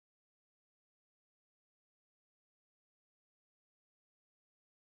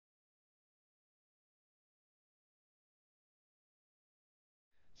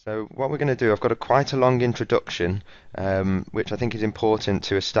So what we're going to do, I've got quite a long introduction, which I think is important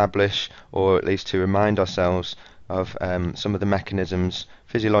to establish, or at least to remind ourselves of some of the mechanisms,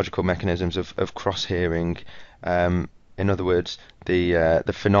 physiological mechanisms of cross-hearing. In other words,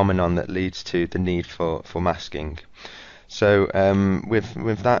 the phenomenon that leads to the need for masking. So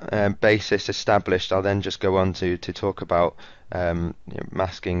with that basis established, I'll then just go on to talk about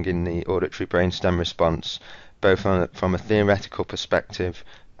masking in the auditory brainstem response, both from a theoretical perspective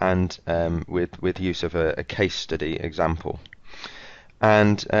and with use of a case study example.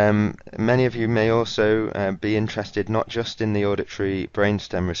 And many of you may also be interested not just in the auditory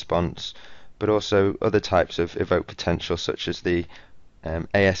brainstem response, but also other types of evoked potential, such as the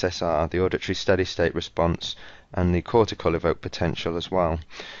ASSR, the auditory steady state response, and the cortical evoked potential as well.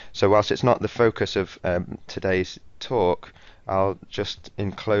 So whilst it's not the focus of today's talk, I'll just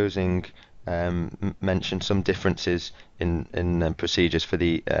in closing mention some differences in procedures for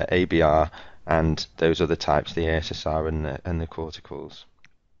the ABR and those other types, the ASSR and the corticals.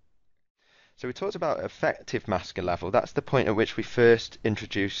 So we talked about effective masker level. That's the point at which we first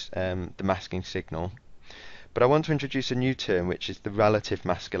introduce the masking signal. But I want to introduce a new term, which is the relative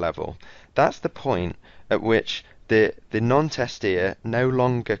masker level. That's the point at which the non-test ear no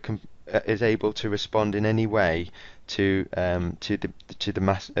longer is able to respond in any way to the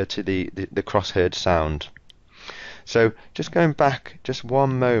cross-heard sound. So just going back just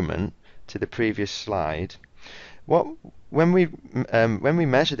one moment to the previous slide, when we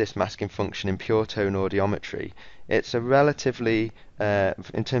measure this masking function in pure tone audiometry, it's a relatively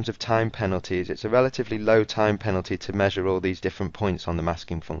in terms of time penalties, it's a relatively low time penalty to measure all these different points on the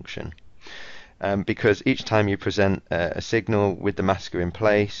masking function, because each time you present a signal with the masker in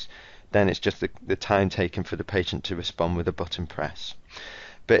place, then it's just the time taken for the patient to respond with a button press.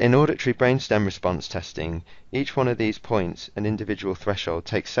 But in auditory brainstem response testing, each one of these points, an individual threshold,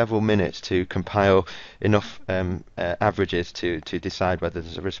 takes several minutes to compile enough averages to decide whether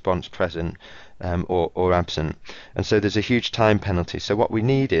there's a response present or absent. And so there's a huge time penalty. So what we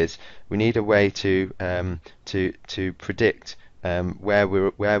need is a way to predict where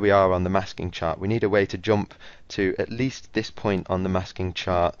we are on the masking chart. We need a way to jump to at least this point on the masking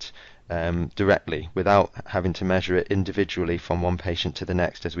chart directly, without having to measure it individually from one patient to the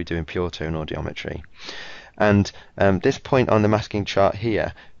next, as we do in pure tone audiometry. And this point on the masking chart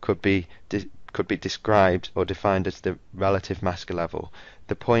here could be described or defined as the relative masker level,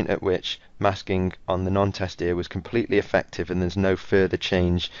 the point at which masking on the non-test ear was completely effective and there's no further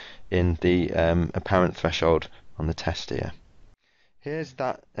change in the apparent threshold on the test ear. Here's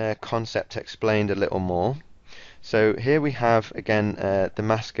that concept explained a little more. So here we have again the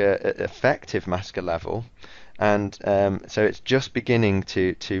effective masker level, and so it's just beginning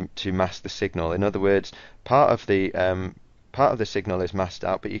to mask the signal. In other words, part of the signal is masked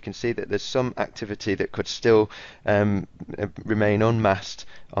out, but you can see that there's some activity that could still remain unmasked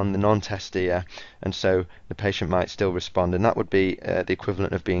on the non-test ear, and so the patient might still respond, and that would be the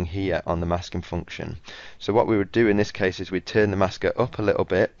equivalent of being here on the masking function. So what we would do in this case is we'd turn the masker up a little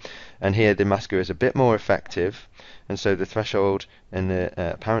bit, and here the masker is a bit more effective, and so the threshold and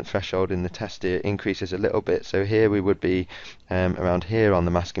the apparent threshold in the test ear increases a little bit. So here we would be around here on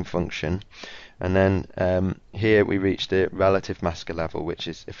the masking function, and then here we reach the relative masker level, which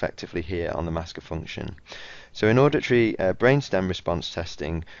is effectively here on the masker function. So in auditory brainstem response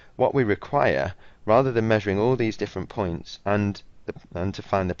testing, what we require, rather than measuring all these different points and to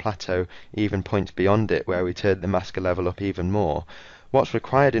find the plateau even points beyond it where we turn the masker level up even more, what's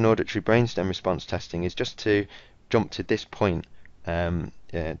required in auditory brainstem response testing is just to jump to this point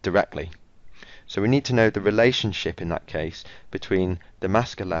directly. So we need to know the relationship in that case between the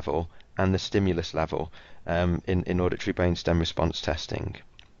masker level and the stimulus level in auditory brainstem response testing.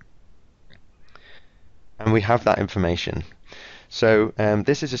 And we have that information. So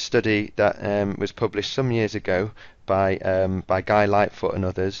this is a study that was published some years ago by Guy Lightfoot and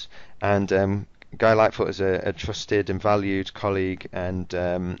others, and Guy Lightfoot is a trusted and valued colleague and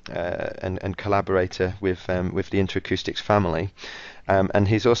collaborator with the Interacoustics family, and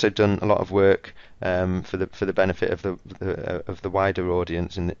he's also done a lot of work for the benefit of the wider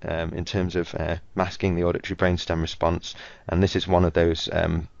audience in terms of masking the auditory brainstem response, and this is one of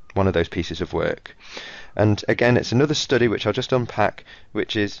those pieces of work. And again, it's another study which I'll just unpack,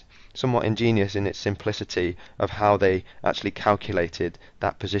 which is somewhat ingenious in its simplicity of how they actually calculated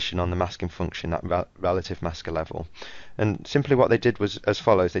that position on the masking function, that relative masker level. And simply what they did was as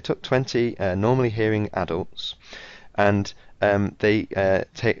follows. They took 20 normally hearing adults, and they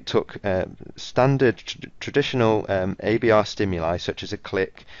took standard traditional ABR stimuli such as a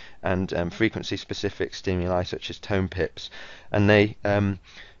click and frequency specific stimuli such as tone pips, and they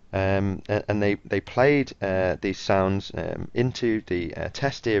and they played these sounds into the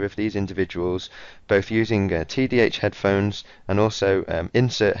test ear of these individuals, both using TDH headphones and also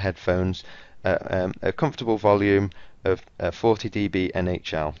insert headphones at a comfortable volume of 40 dB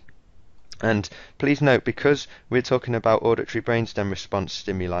NHL. And please note, because we're talking about auditory brainstem response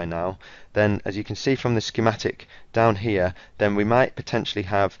stimuli now, then as you can see from the schematic down here, then we might potentially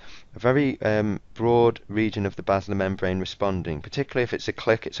have a very broad region of the basilar membrane responding, particularly if it's a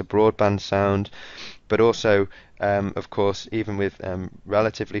click, it's a broadband sound, but also of course, even with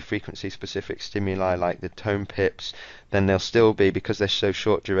relatively frequency specific stimuli like the tone pips, then there'll still be, because they're so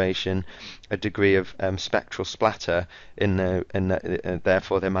short duration, a degree of spectral splatter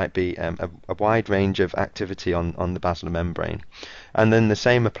therefore there might be a wide range of activity on the basilar membrane. And then the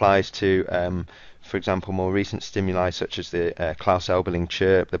same applies to for example, more recent stimuli such as the Klaus-Elberling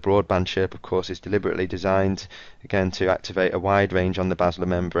chirp. The broadband chirp, of course, is deliberately designed, again, to activate a wide range on the basilar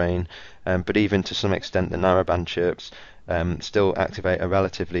membrane, but even to some extent the narrowband chirps still activate a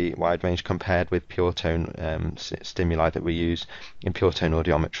relatively wide range compared with pure tone stimuli that we use in pure tone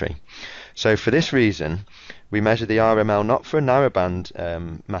audiometry. So for this reason, we measure the RML not for a narrowband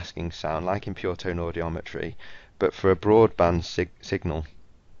masking sound like in pure tone audiometry, but for a broadband signal.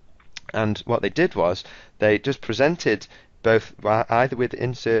 And what they did was they just presented, both either with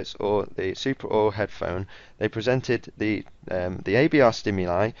inserts or the supraaural headphone, they presented the ABR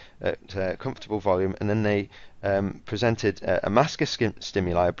stimuli at comfortable volume, and then they presented a masker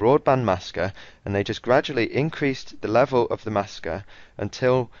stimuli, a broadband masker, and they just gradually increased the level of the masker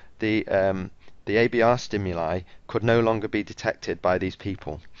until the ABR stimuli could no longer be detected by these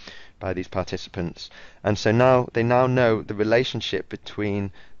people, by these participants. And so now they know the relationship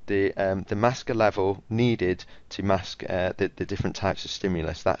between the masker level needed to mask the different types of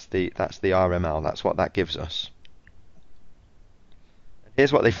stimulus. That's the RML. That's what that gives us.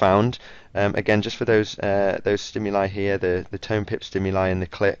 Here's what they found. Again, just for those stimuli here, the tone pip stimuli and the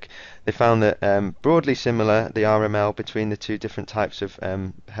click, they found that broadly similar, the RML between the two different types of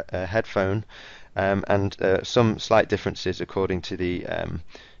headphone, and some slight differences according to the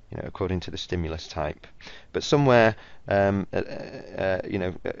according to the stimulus type. But somewhere, these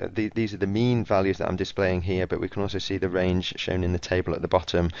are the mean values that I'm displaying here, but we can also see the range shown in the table at the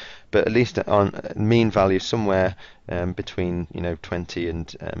bottom. But at least on mean value somewhere between 20 and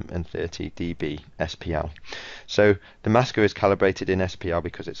 30 dB SPL. So the masker is calibrated in SPL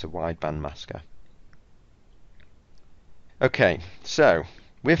because it's a wideband masker. Okay, so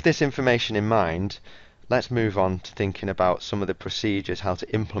with this information in mind, let's move on to thinking about some of the procedures, how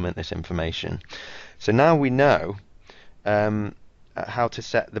to implement this information. So now we know how to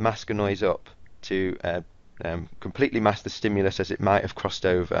set the masker noise up to completely mask the stimulus as it might have crossed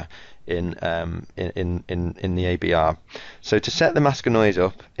over in the ABR. So to set the masker noise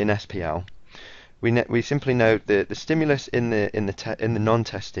up in SPL, we simply know the stimulus in the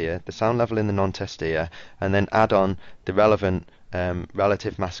non-test ear, the sound level in the non-test ear, and then add on the relevant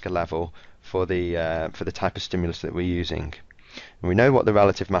relative masker level for the type of stimulus that we're using. And we know what the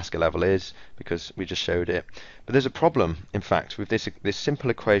relative masker level is because we just showed it. But there's a problem, in fact, with this simple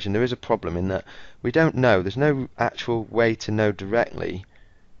equation. There is a problem in that we don't know. There's no actual way to know directly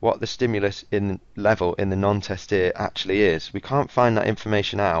what the stimulus level in the non-test ear actually is. We can't find that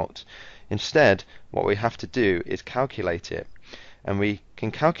information out. Instead, what we have to do is calculate it. And we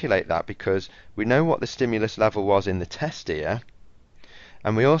can calculate that because we know what the stimulus level was in the test ear,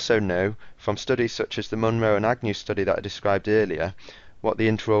 and we also know from studies such as the Munro and Agnew study that I described earlier what the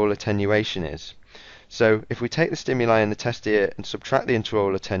interaural attenuation is. So if we take the stimuli in the test ear and subtract the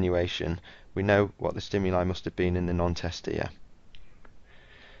interaural attenuation, we know what the stimuli must have been in the non-test ear.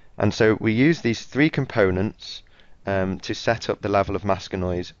 And so we use these three components to set up the level of masker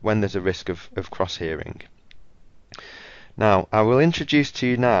noise when there's a risk of cross-hearing. Now, I will introduce to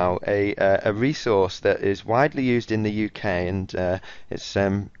you now a resource that is widely used in the UK, and it's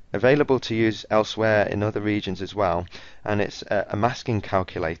available to use elsewhere in other regions as well, and it's a masking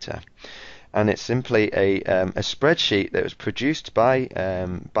calculator. And it's simply a spreadsheet that was produced by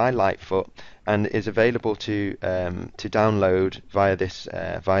Lightfoot and is available to download via this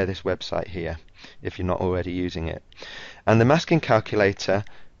website here if you're not already using it. And the masking calculator,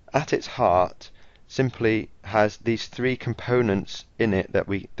 at its heart, simply has these three components in it that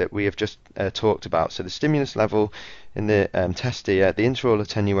we have just talked about. So the stimulus level in the test ear, the interaural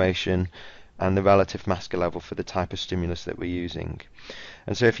attenuation, and the relative masker level for the type of stimulus that we're using.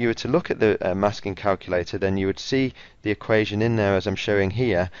 And so if you were to look at the masking calculator, then you would see the equation in there as I'm showing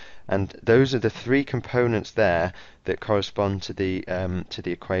here, and those are the three components there that correspond to the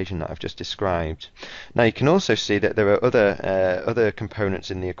equation that I've just described. Now you can also see that there are other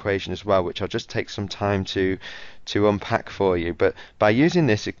components in the equation as well, which I'll just take some time to unpack for you. But by using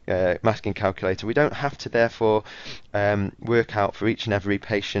this masking calculator, we don't have to therefore work out for each and every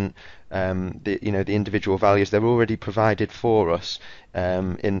patient the individual values. They're already provided for us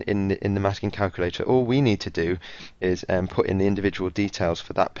in the masking calculator. All we need to do is put in the individual details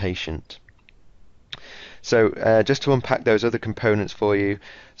for that patient. So just to unpack those other components for you,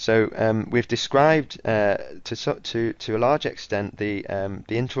 so we've described to a large extent the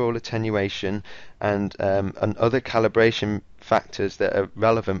interaural attenuation and other calibration factors that are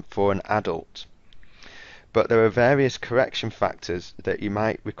relevant for an adult. But there are various correction factors that you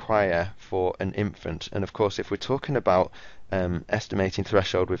might require for an infant. And of course, if we're talking about estimating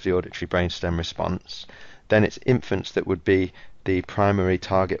threshold with the auditory brainstem response, then it's infants that would be the primary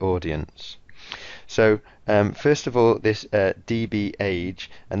target audience. So first of all, this dB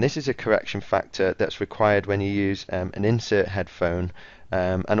age, and this is a correction factor that's required when you use an insert headphone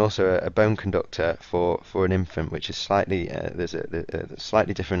and also a bone conductor for an infant, which is slightly there's a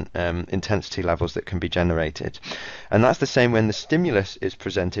slightly different intensity levels that can be generated, and that's the same when the stimulus is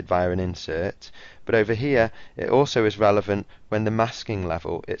presented via an insert. But over here, it also is relevant when the masking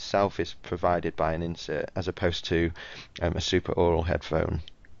level itself is provided by an insert, as opposed to a supraaural headphone.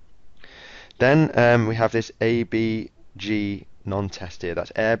 Then we have this ABG non-test ear,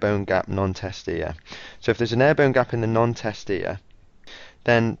 that's air bone gap non-test ear. So if there's an air bone gap in the non-test ear,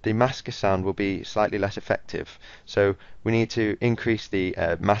 then the masker sound will be slightly less effective. So we need to increase the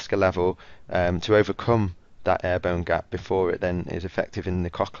masker level to overcome that air bone gap before it then is effective in the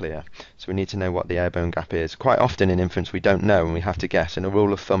cochlea. So we need to know what the air bone gap is. Quite often in infants we don't know and we have to guess. And a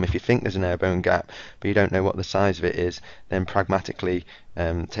rule of thumb, if you think there's an air bone gap but you don't know what the size of it is, then pragmatically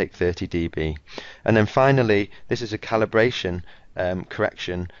take 30 dB. And then finally, this is a calibration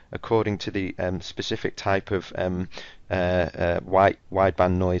correction according to the specific type of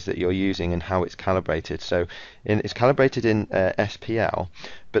wideband noise that you're using and how it's calibrated. So it's calibrated in SPL,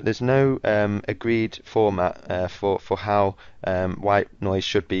 but there's no agreed format for how white noise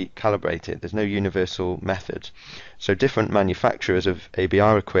should be calibrated. There's no universal method. So different manufacturers of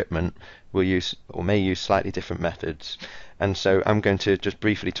ABR equipment will use or may use slightly different methods. And so I'm going to just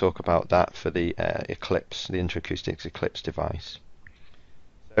briefly talk about that for the Eclipse, the Intraacoustics Eclipse device.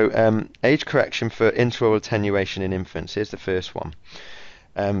 So age correction for interaural attenuation in infants, here's the first one,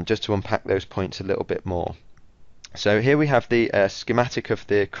 just to unpack those points a little bit more. So here we have the schematic of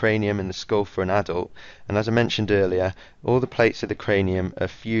the cranium and the skull for an adult, and as I mentioned earlier, all the plates of the cranium are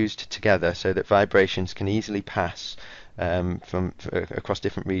fused together so that vibrations can easily pass across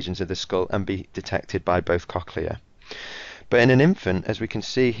different regions of the skull and be detected by both cochlea. But in an infant, as we can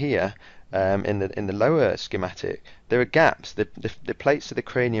see here, in the lower schematic, there are gaps. The plates of the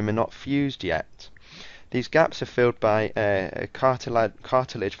cranium are not fused yet. These gaps are filled by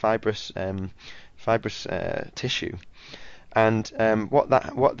cartilage, fibrous tissue, and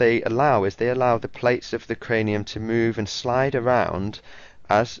what they allow is they allow the plates of the cranium to move and slide around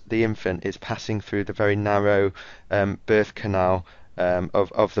as the infant is passing through the very narrow birth canal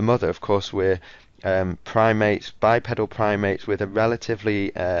of the mother. Of course, we're primates, bipedal primates with a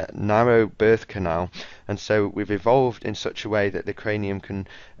relatively narrow birth canal, and so we've evolved in such a way that the cranium can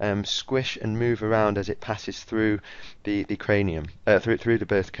squish and move around as it passes through the cranium, through the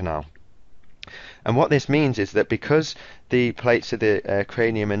birth canal. And what this means is that because the plates of the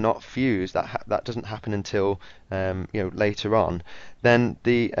cranium are not fused, that doesn't happen until later on, then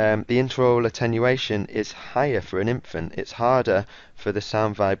the interaural attenuation is higher for an infant. It's harder for the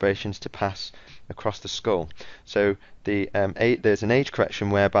sound vibrations to pass across the skull. So there's an age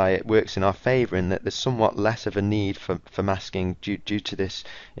correction whereby it works in our favour in that there's somewhat less of a need for masking due to this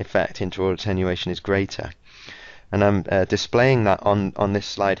effect. Interaural attenuation is greater. And I'm displaying that on this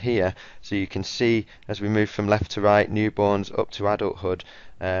slide here, so you can see as we move from left to right, newborns up to adulthood,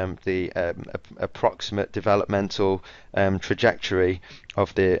 the approximate developmental trajectory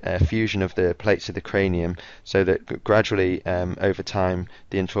of the fusion of the plates of the cranium, so that gradually over time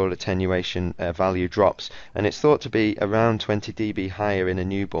the interaural attenuation value drops, and it's thought to be around 20 dB higher in a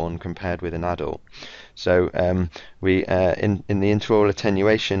newborn compared with an adult. So we in the interaural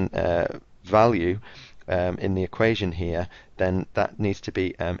attenuation value in the equation here, then that needs to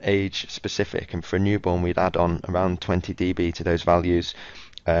be age specific, and for a newborn we'd add on around 20 dB to those values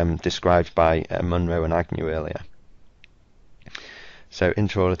described by Munro and Agnew earlier. So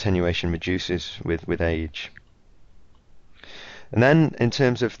interaural attenuation reduces with age. And then in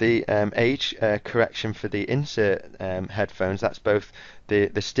terms of the age correction for the insert headphones, that's both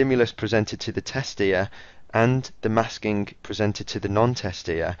the stimulus presented to the test ear and the masking presented to the non-test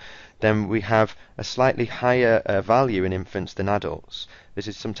ear. Then we have a slightly higher value in infants than adults. This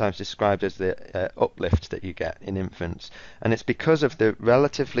is sometimes described as the uplift that you get in infants, and it's because of the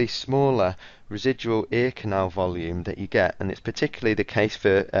relatively smaller residual ear canal volume that you get, and it's particularly the case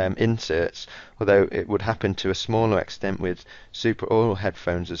for inserts, although it would happen to a smaller extent with supraoral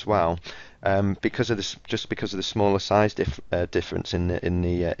headphones as well, because of this, just because of the smaller size difference in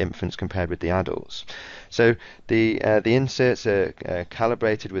the infants compared with the adults. So the inserts are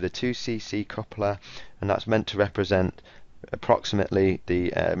calibrated with a 2cc coupler, and that's meant to represent approximately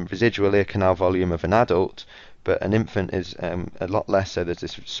the residual ear canal volume of an adult, but an infant is a lot less, so there's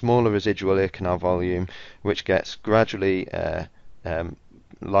this smaller residual ear canal volume which gets gradually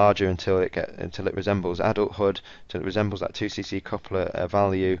larger until it resembles adulthood, until it resembles that 2cc coupler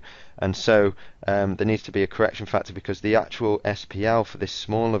value, and so there needs to be a correction factor because the actual SPL for this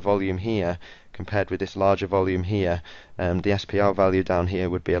smaller volume here compared with this larger volume here, the SPL value down here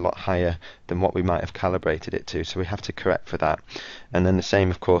would be a lot higher than what we might have calibrated it to, so we have to correct for that. And then the same,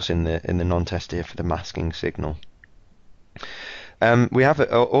 of course, in the non-test ear for the masking signal. We have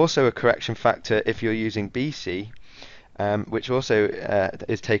also a correction factor if you're using BC, which also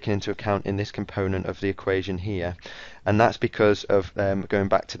is taken into account in this component of the equation here, and that's because of going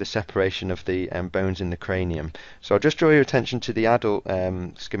back to the separation of the bones in the cranium. So I'll just draw your attention to the adult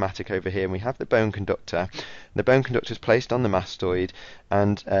schematic over here, and we have the bone conductor. The bone conductor is placed on the mastoid,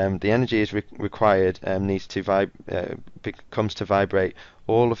 and the energy is required needs to comes to vibrate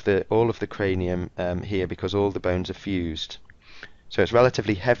all of the cranium here because all the bones are fused. So it's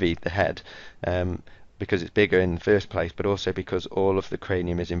relatively heavy, the head, because it's bigger in the first place, but also because all of the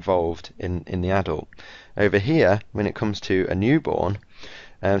cranium is involved in the adult. Over here, when it comes to a newborn,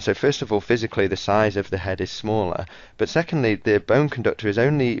 so first of all, physically the size of the head is smaller, but secondly, the bone conductor is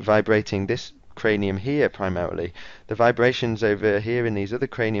only vibrating this cranium here primarily. The vibrations over here in these other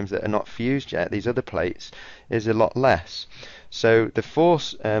craniums that are not fused yet, these other plates, is a lot less. So the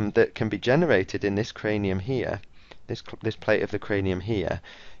force that can be generated in this cranium here, this plate of the cranium here,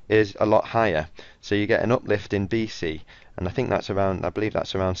 is a lot higher, so you get an uplift in BC, and I think that's around, I believe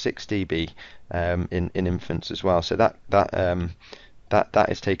that's around 6 dB in infants as well. So that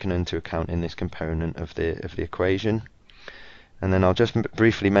is taken into account in this component of the equation. And then I'll just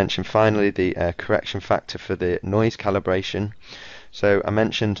briefly mention finally the correction factor for the noise calibration. So I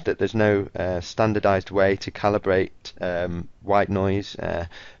mentioned that there's no standardized way to calibrate white noise.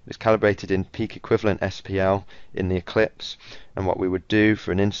 It's calibrated in peak equivalent SPL in the Eclipse, and what we would do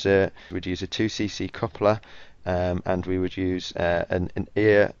for an insert, we would use a 2cc coupler, and we would use an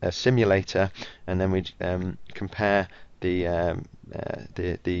ear simulator, and then we'd compare the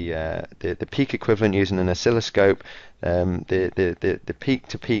peak equivalent using an oscilloscope, the peak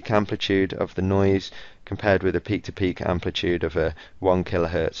to peak amplitude of the noise compared with the peak to peak amplitude of a 1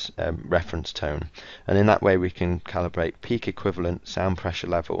 kilohertz reference tone, and in that way we can calibrate peak equivalent sound pressure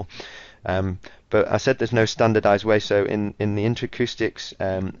level. But I said there's no standardized way, so in the interacoustics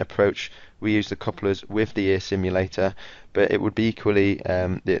approach we use the couplers with the ear simulator, but it would be equally,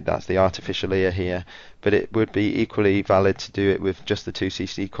 that's the artificial ear here, but it would be equally valid to do it with just the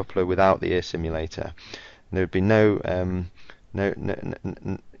 2cc coupler without the ear simulator. There would be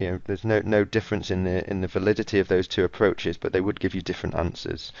there's no difference in the validity of those two approaches, but they would give you different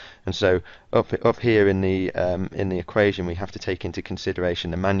answers. And so up here in the equation, we have to take into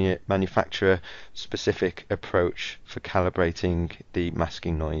consideration the manufacturer specific approach for calibrating the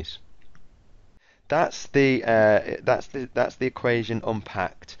masking noise. That's the equation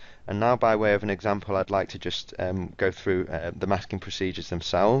unpacked. And now, by way of an example, I'd like to just go through the masking procedures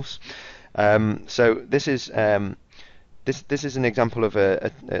themselves. So this is an example of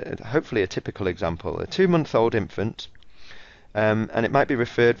hopefully a typical example. A 2-month-old infant, and it might be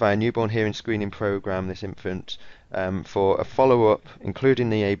referred via newborn hearing screening program, this infant, for a follow-up, including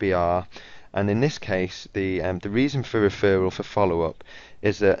the ABR. And in this case, the reason for referral for follow-up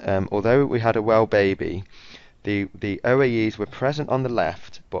is that although we had a well baby, the OAEs were present on the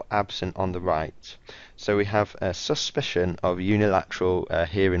left but absent on the right. So we have a suspicion of unilateral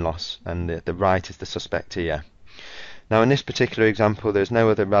hearing loss, and the right is the suspect ear. Now in this particular example, there's no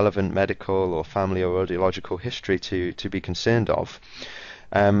other relevant medical or family or audiological history to be concerned of,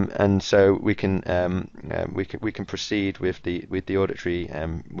 and so we can proceed with the auditory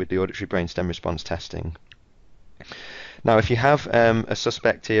brainstem response testing. Now, if you have a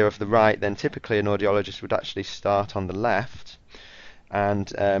suspect ear of the right, then typically an audiologist would actually start on the left,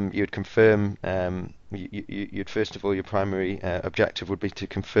 and you'd confirm, you'd first of all, your primary objective would be to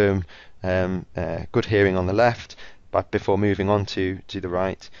confirm good hearing on the left, but before moving on to the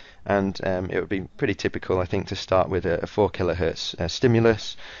right. And it would be pretty typical, I think, to start with a 4 kilohertz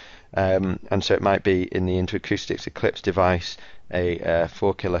stimulus, and so it might be in the interacoustics Eclipse device a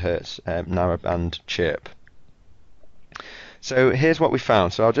 4 kilohertz narrowband chirp. So here's what we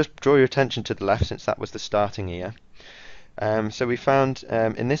found. So I'll just draw your attention to the left, since that was the starting ear. So we found,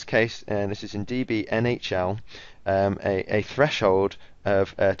 in this case, this is in dB NHL, a threshold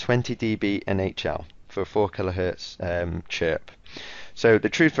of 20 dB NHL for a 4 kilohertz chirp. So the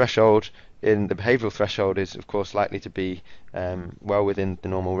true threshold in the behavioral threshold is, of course, likely to be well within the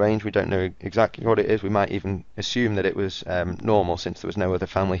normal range. We don't know exactly what it is. We might even assume that it was normal, since there was no other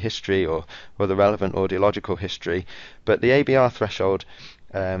family history or the relevant audiological history. But the ABR threshold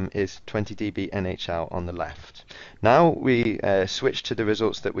is 20 dB NHL on the left. Now we switch to the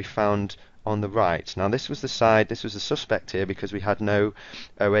results that we found on the right. Now this was the suspect here, because we had no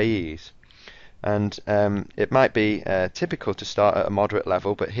OAEs. And it might be typical to start at a moderate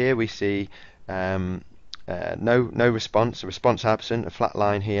level, but here we see no response, a response absent, a flat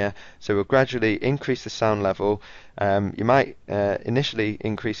line here. So we'll gradually increase the sound level. You might initially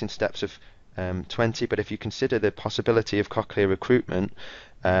increase in steps of 20, but if you consider the possibility of cochlear recruitment,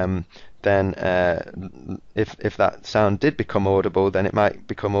 then if that sound did become audible, then it might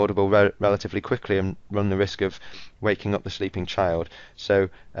become audible relatively quickly and run the risk of waking up the sleeping child. So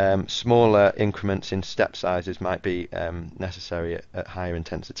smaller increments in step sizes might be necessary at higher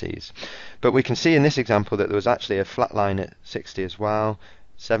intensities. But we can see in this example that there was actually a flat line at 60 as well,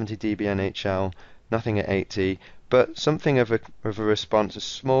 70 dB NHL, nothing at 80, but something of a response, a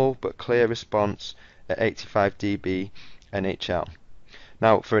small but clear response at 85 dB NHL.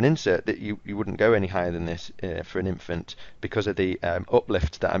 Now, for an insert, that you wouldn't go any higher than this for an infant, because of the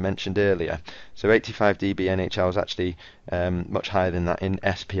uplift that I mentioned earlier. So 85 dB NHL is actually much higher than that in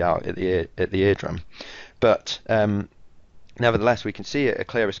SPR at the eardrum. But nevertheless, we can see a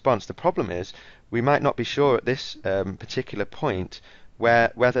clear response. The problem is we might not be sure at this particular point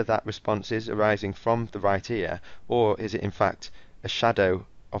whether that response is arising from the right ear, or is it in fact a shadow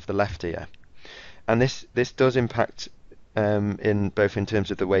of the left ear. And this does impact both in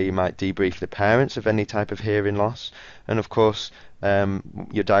terms of the way you might debrief the parents of any type of hearing loss, and of course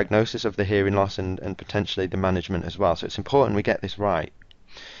your diagnosis of the hearing loss and potentially the management as well. So it's important we get this right.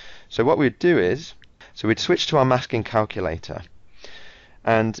 So what we'd do is, we'd switch to our masking calculator,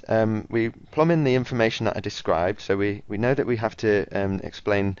 and we plumb in the information that I described. So we know that we have to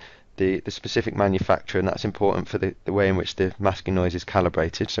explain the specific manufacturer, and that's important for the way in which the masking noise is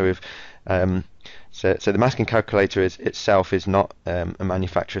calibrated. So we've so the masking calculator itself is not a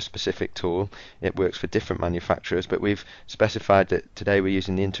manufacturer-specific tool. It works for different manufacturers, but we've specified that today we're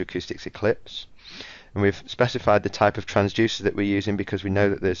using the interacoustics Eclipse, and we've specified the type of transducer that we're using, because we know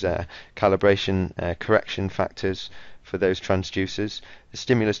that there's calibration correction factors for those transducers. The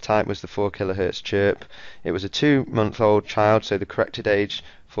stimulus type was the 4 kilohertz chirp. It was a 2-month-old child, so the corrected age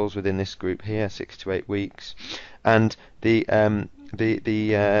falls within this group here, 6 to 8 weeks. And the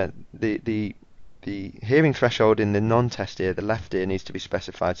hearing threshold in the non-test ear, the left ear, needs to be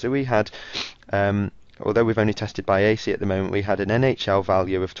specified. So we had, although we've only tested by AC at the moment, we had an NHL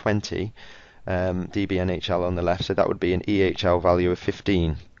value of 20 dB NHL on the left, so that would be an EHL value of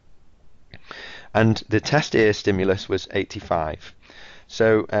 15. And the test ear stimulus was 85.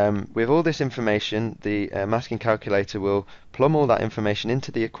 So with all this information, the masking calculator will plumb all that information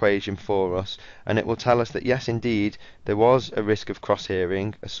into the equation for us, and it will tell us that yes, indeed, there was a risk of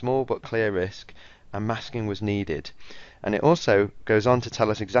cross-hearing, a small but clear risk, and masking was needed. And it also goes on to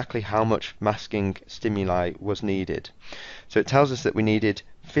tell us exactly how much masking stimuli was needed. So it tells us that we needed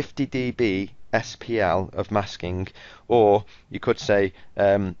 50 dB SPL of masking, or you could say,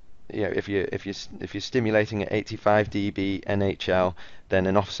 if you're stimulating at 85 dB NHL, then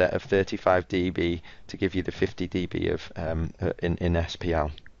an offset of 35 dB to give you the 50 dB of in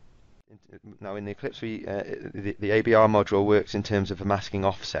SPL. Now in the Eclipse, the ABR module works in terms of a masking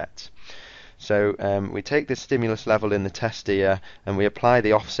offset. So we take the stimulus level in the test ear and we apply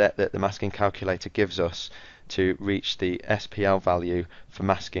the offset that the masking calculator gives us to reach the SPL value for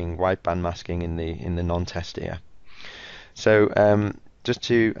masking, wideband masking in the non-test ear. So just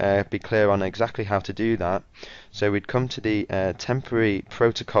to be clear on exactly how to do that, so we'd come to the temporary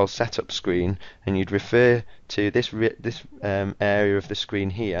protocol setup screen, and you'd refer to this area of the screen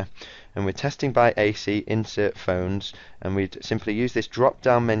here, and we're testing by AC insert phones, and we'd simply use this drop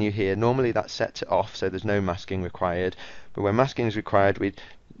down menu here. Normally that's set to off, so there's no masking required, but when masking is required, we'd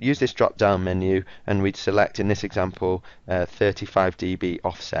use this drop down menu, and we'd select in this example 35 dB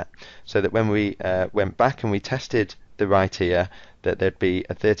offset, so that when we went back and we tested the right ear, that there'd be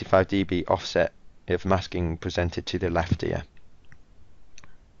a 35 dB offset of masking presented to the left ear.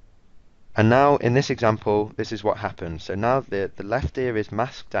 And now in this example, this is what happens. So now the left ear is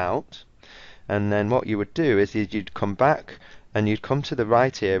masked out, and then what you would do is you'd come back and you'd come to the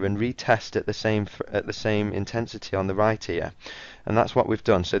right ear and retest at the same intensity on the right ear, and that's what we've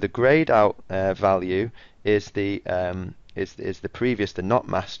done. So the grayed out value is the previous, the not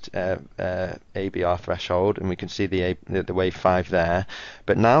masked ABR threshold, and we can see the wave 5 there.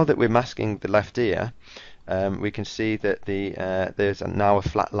 But now that we're masking the left ear, we can see that there's now a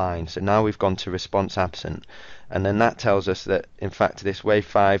flat line. So now we've gone to response absent, and then that tells us that in fact this wave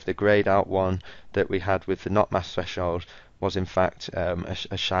 5, the grayed out one that we had with the not masked threshold, was in fact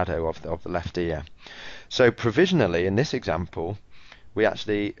a shadow of the left ear. So provisionally in this example, we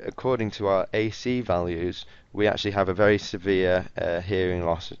actually, according to our AC values, we actually have a very severe hearing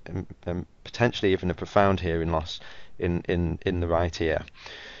loss, and potentially even a profound hearing loss in the right ear.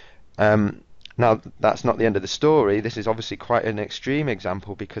 Now, that's not the end of the story. This is obviously quite an extreme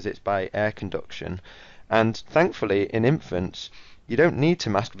example because it's by air conduction, and thankfully in infants you don't need to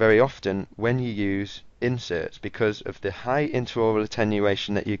mask very often when you use inserts, because of the high interaural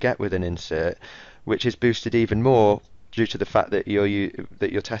attenuation that you get with an insert, which is boosted even more due to the fact that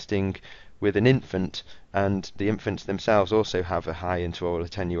you're testing with an infant, and the infants themselves also have a high interaural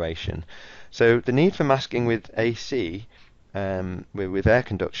attenuation. So the need for masking with AC, with air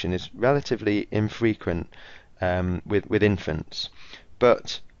conduction, is relatively infrequent with infants,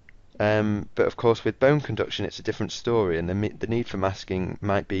 but of course with bone conduction it's a different story, and the need for masking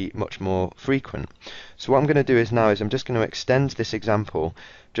might be much more frequent. So what I'm going to do now is I'm just going to extend this example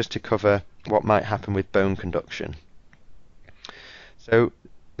just to cover what might happen with bone conduction. So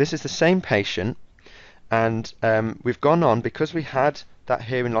this is the same patient, and we've gone on, because we had that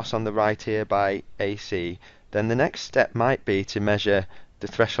hearing loss on the right ear by AC, then the next step might be to measure the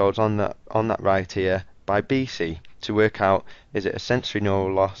thresholds on that right ear by BC to work out, is it a sensory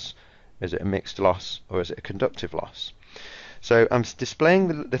neural loss, is it a mixed loss, or is it a conductive loss? So I'm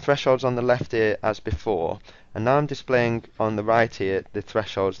displaying the thresholds on the left ear as before, and now I'm displaying on the right ear the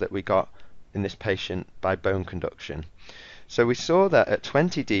thresholds that we got in this patient by bone conduction. So we saw that at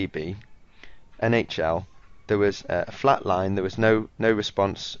 20 dB NHL there was a flat line, there was no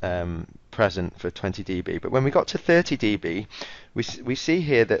response present for 20 dB. But when we got to 30 dB, we see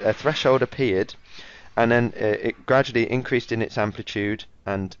here that a threshold appeared, and then it gradually increased in its amplitude,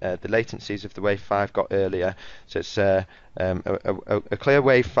 and the latencies of the wave 5 got earlier. So it's a clear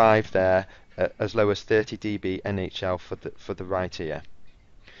wave 5 there, as low as 30 dB NHL for the right ear.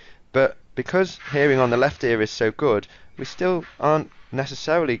 But because hearing on the left ear is so good, we still aren't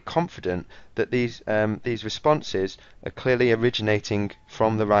necessarily confident that these responses are clearly originating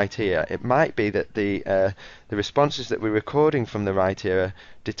from the right ear. It might be that the responses that we're recording from the right ear are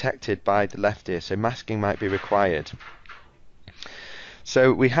detected by the left ear, so masking might be required.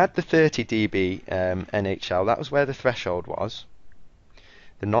 So we had the 30 dB NHL, that was where the threshold was,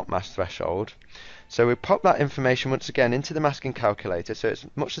 the not masked threshold. So we pop that information once again into the masking calculator, so it's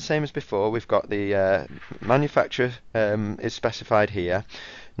much the same as before. We've got the manufacturer is specified here.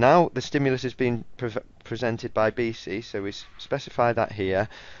 Now the stimulus is being presented by BC, so we specify that here.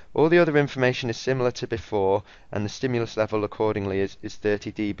 All the other information is similar to before, and the stimulus level accordingly is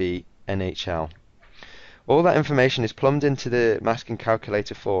 30 dB NHL. All that information is plumbed into the masking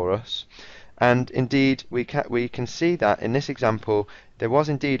calculator for us, and indeed we can see that in this example there was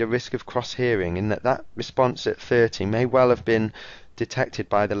indeed a risk of cross-hearing, in that response at 30 may well have been detected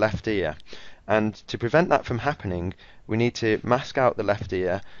by the left ear, and to prevent that from happening we need to mask out the left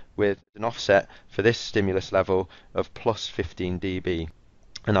ear with an offset for this stimulus level of plus 15 dB.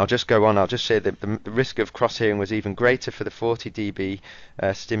 And I'll just go on, I'll just say that the risk of cross-hearing was even greater for the 40 dB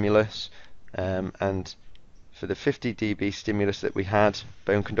stimulus, and for the 50 dB stimulus that we had,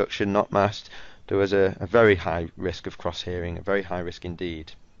 bone conduction not masked, there was a very high risk of cross-hearing, a very high risk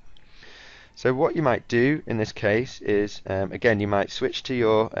indeed. So what you might do in this case is, again, you might switch to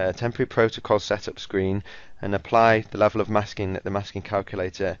your temporary protocol setup screen and apply the level of masking that the masking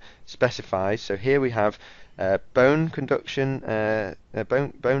calculator specifies. So here we have bone conduction,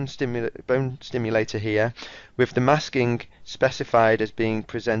 bone stimulator here, with the masking specified as being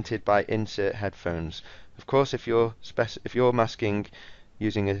presented by insert headphones. Of course, if you're masking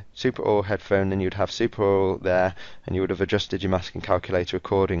using a superaural headphone, then you'd have superaural there, and you would have adjusted your masking calculator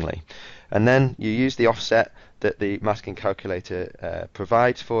accordingly. And then you use the offset that the masking calculator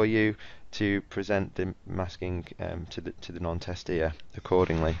provides for you to present the masking to the non-test ear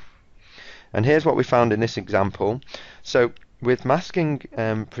accordingly. And here's what we found in this example. So with masking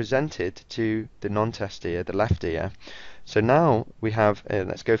presented to the non-test ear, the left ear, so now we have,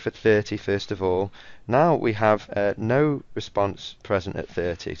 let's go for 30 first of all. Now we have no response present at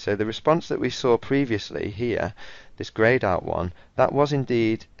 30. So the response that we saw previously here, this greyed out one, that was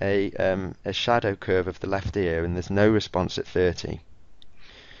indeed a shadow curve of the left ear, and there's no response at 30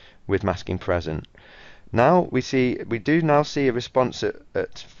 with masking present. Now we do now see a response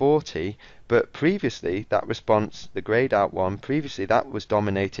at 40, but previously that response, the greyed out one, previously that was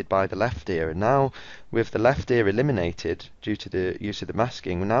dominated by the left ear, and now with the left ear eliminated due to the use of the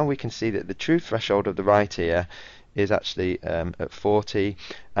masking, now we can see that the true threshold of the right ear is actually at 40,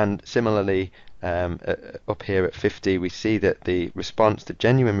 and similarly up here at 50 we see that the response, the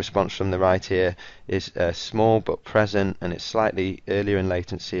genuine response from the right ear is small but present, and it's slightly earlier in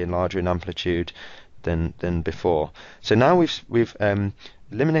latency and larger in amplitude than before. So now we've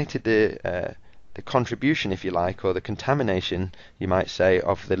eliminated the contribution, if you like, or the contamination, you might say,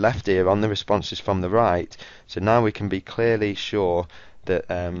 of the left ear on the responses from the right. So now we can be clearly sure that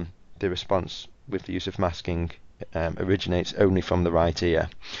the response with the use of masking originates only from the right ear.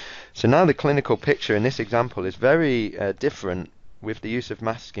 So now the clinical picture in this example is very different with the use of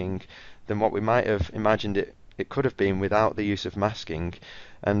masking than what we might have imagined it could have been without the use of masking.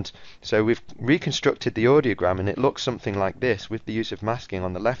 And so we've reconstructed the audiogram, and it looks something like this with the use of masking.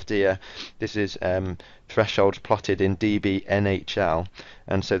 On the left ear, this is thresholds plotted in dB NHL,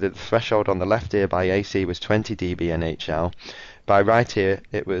 and so the threshold on the left ear by AC was 20 dB NHL. By right ear,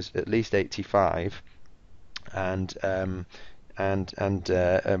 it was at least 85, and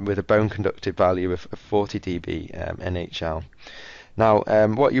with a bone conductive value of 40 dB NHL. Now,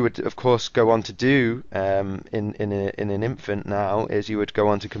 what you would, of course, go on to do in an infant now is you would go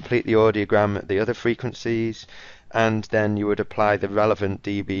on to complete the audiogram at the other frequencies, and then you would apply the relevant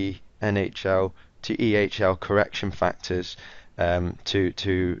dB, NHL to EHL correction factors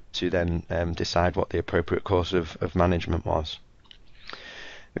to then decide what the appropriate course of management was.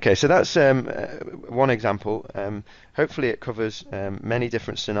 Okay, so that's one example. Hopefully it covers many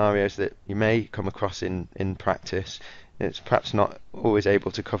different scenarios that you may come across in practice. It's perhaps not always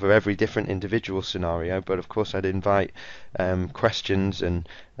able to cover every different individual scenario, but of course I'd invite questions and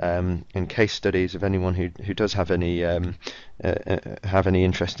case studies of anyone who does have any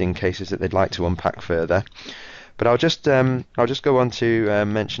interesting cases that they'd like to unpack further. But I'll just go on to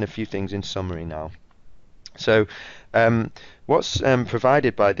mention a few things in summary now. So what's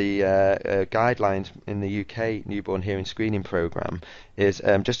provided by the guidelines in the UK newborn hearing screening programme is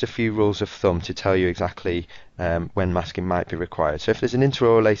just a few rules of thumb to tell you exactly when masking might be required. So if there's an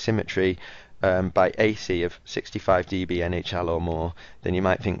interaural asymmetry by AC of 65 dB NHL or more, then you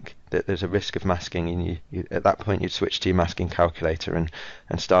might think that there's a risk of masking, and you at that point you'd switch to your masking calculator and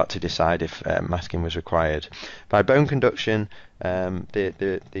start to decide if masking was required. By bone conduction,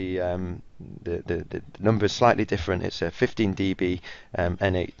 the number is slightly different. It's a 15 dB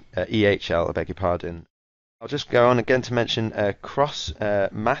EHL, I beg your pardon. I'll just go on again to mention cross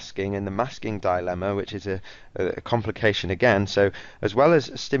masking and the masking dilemma, which is a complication again. So as well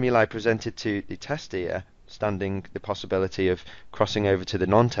as stimuli presented to the test ear, standing the possibility of crossing over to the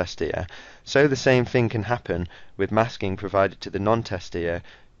non-test ear, so the same thing can happen with masking provided to the non-test ear.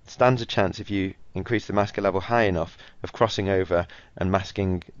 Stands a chance, if you increase the masking level high enough, of crossing over and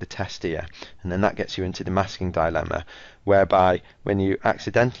masking the test ear, and then that gets you into the masking dilemma, whereby when you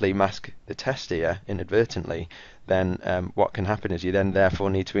accidentally mask the test ear inadvertently, then what can happen is you then therefore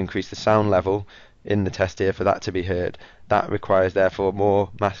need to increase the sound level in the test ear for that to be heard. That requires therefore more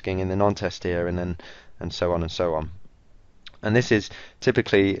masking in the non-test ear, and so on and so on. And this is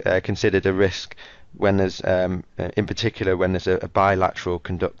typically considered a risk when there's, in particular, when there's a bilateral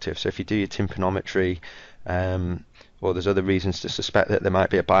conductive. So if you do your tympanometry, or there's other reasons to suspect that there might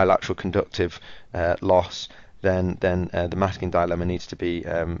be a bilateral conductive loss, then the masking dilemma needs to be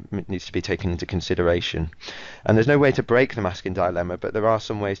taken into consideration. And there's no way to break the masking dilemma, but there are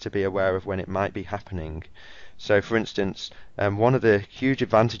some ways to be aware of when it might be happening. So, for instance, one of the huge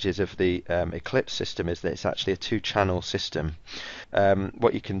advantages of the Eclipse system is that it's actually a two-channel system.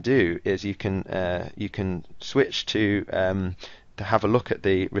 What you can do is you can switch to have a look at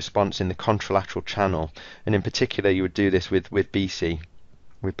the response in the contralateral channel, and in particular, you would do this with BC,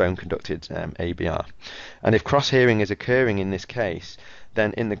 with bone conducted ABR. And if cross-hearing is occurring in this case,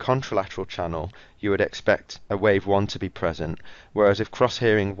 then in the contralateral channel you would expect a wave 1 to be present, whereas if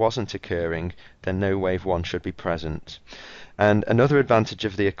cross-hearing wasn't occurring, then no wave 1 should be present. And another advantage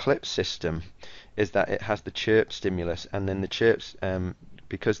of the Eclipse system is that it has the chirp stimulus, and then the chirps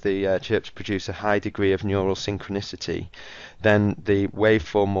because the chirps produce a high degree of neural synchronicity, then the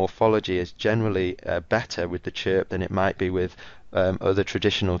waveform morphology is generally better with the chirp than it might be with other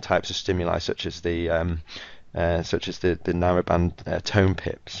traditional types of stimuli, such as the narrowband tone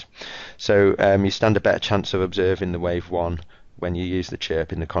pips. So you stand a better chance of observing the wave 1 when you use the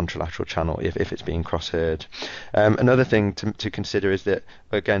chirp in the contralateral channel if it's being cross-heard. Another thing to consider is that,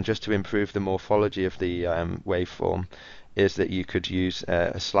 again, just to improve the morphology of the waveform, is that you could use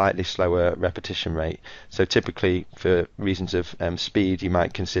a slightly slower repetition rate. So typically, for reasons of speed, you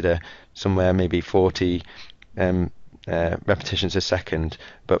might consider somewhere maybe 40 repetitions a second,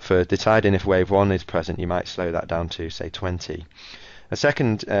 but for deciding if wave 1 is present, you might slow that down to, say, 20. A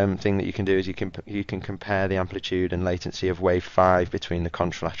second thing that you can do is you can compare the amplitude and latency of wave 5 between the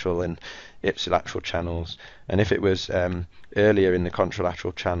contralateral and ipsilateral channels, and if it was earlier in the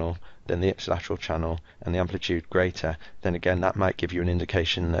contralateral channel than the ipsilateral channel and the amplitude greater, then again that might give you an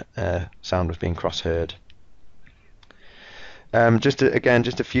indication that sound was being cross-heard. Just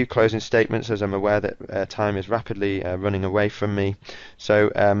a few closing statements, as I'm aware that time is rapidly running away from me.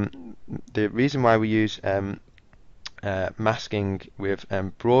 So the reason why we use masking with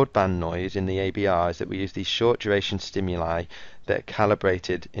broadband noise in the ABR is that we use these short duration stimuli that are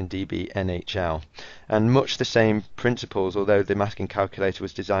calibrated in dB NHL, and much the same principles, although the masking calculator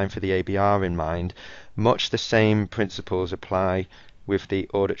was designed for the ABR in mind, much the same principles apply with the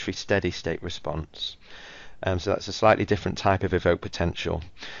auditory steady state response. So that's a slightly different type of evoked potential.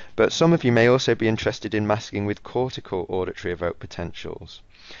 But some of you may also be interested in masking with cortical auditory evoked potentials.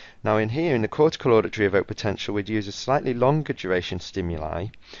 Now in the cortical auditory evoked potential, we'd use a slightly longer duration stimuli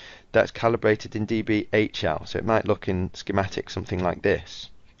that's calibrated in dB HL. So it might look in schematic something like this,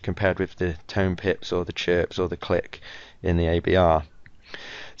 compared with the tone pips or the chirps or the click in the ABR.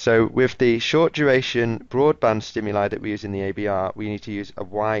 So with the short duration broadband stimuli that we use in the ABR, we need to use a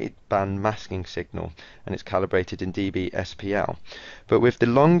wideband masking signal, and it's calibrated in dB SPL. But with the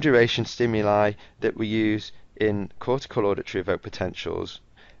long duration stimuli that we use in cortical auditory evoked potentials,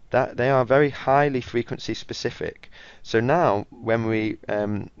 that they are very highly frequency specific. So now when we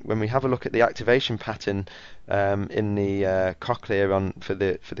have a look at the activation pattern in the cochlea for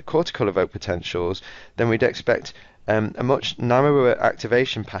the cortical evoked potentials, then we'd expect a much narrower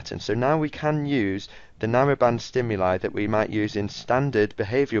activation pattern. So now we can use the narrowband stimuli that we might use in standard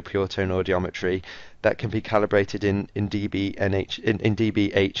behavioral pure tone audiometry that can be calibrated in dB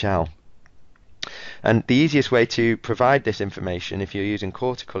HL. And the easiest way to provide this information, if you're using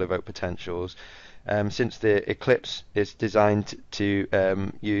cortical evoked potentials, since the Eclipse is designed to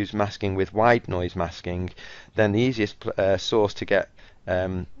use masking with wide noise masking, then the easiest source to get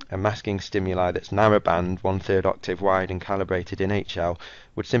a masking stimuli that's narrowband, 1/3 octave wide and calibrated in HL,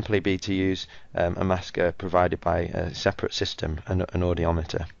 would simply be to use a masker provided by a separate system, an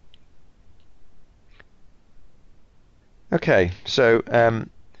audiometer. Okay, so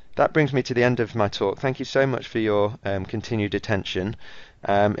that brings me to the end of my talk. Thank you so much for your continued attention.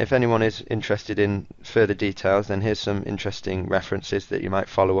 If anyone is interested in further details, then here's some interesting references that you might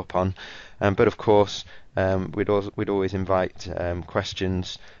follow up on. But of course, we'd always invite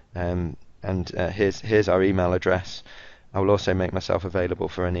questions, and here's our email address. I will also make myself available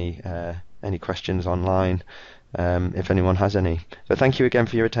for any questions online if anyone has any. But thank you again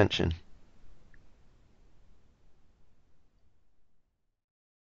for your attention.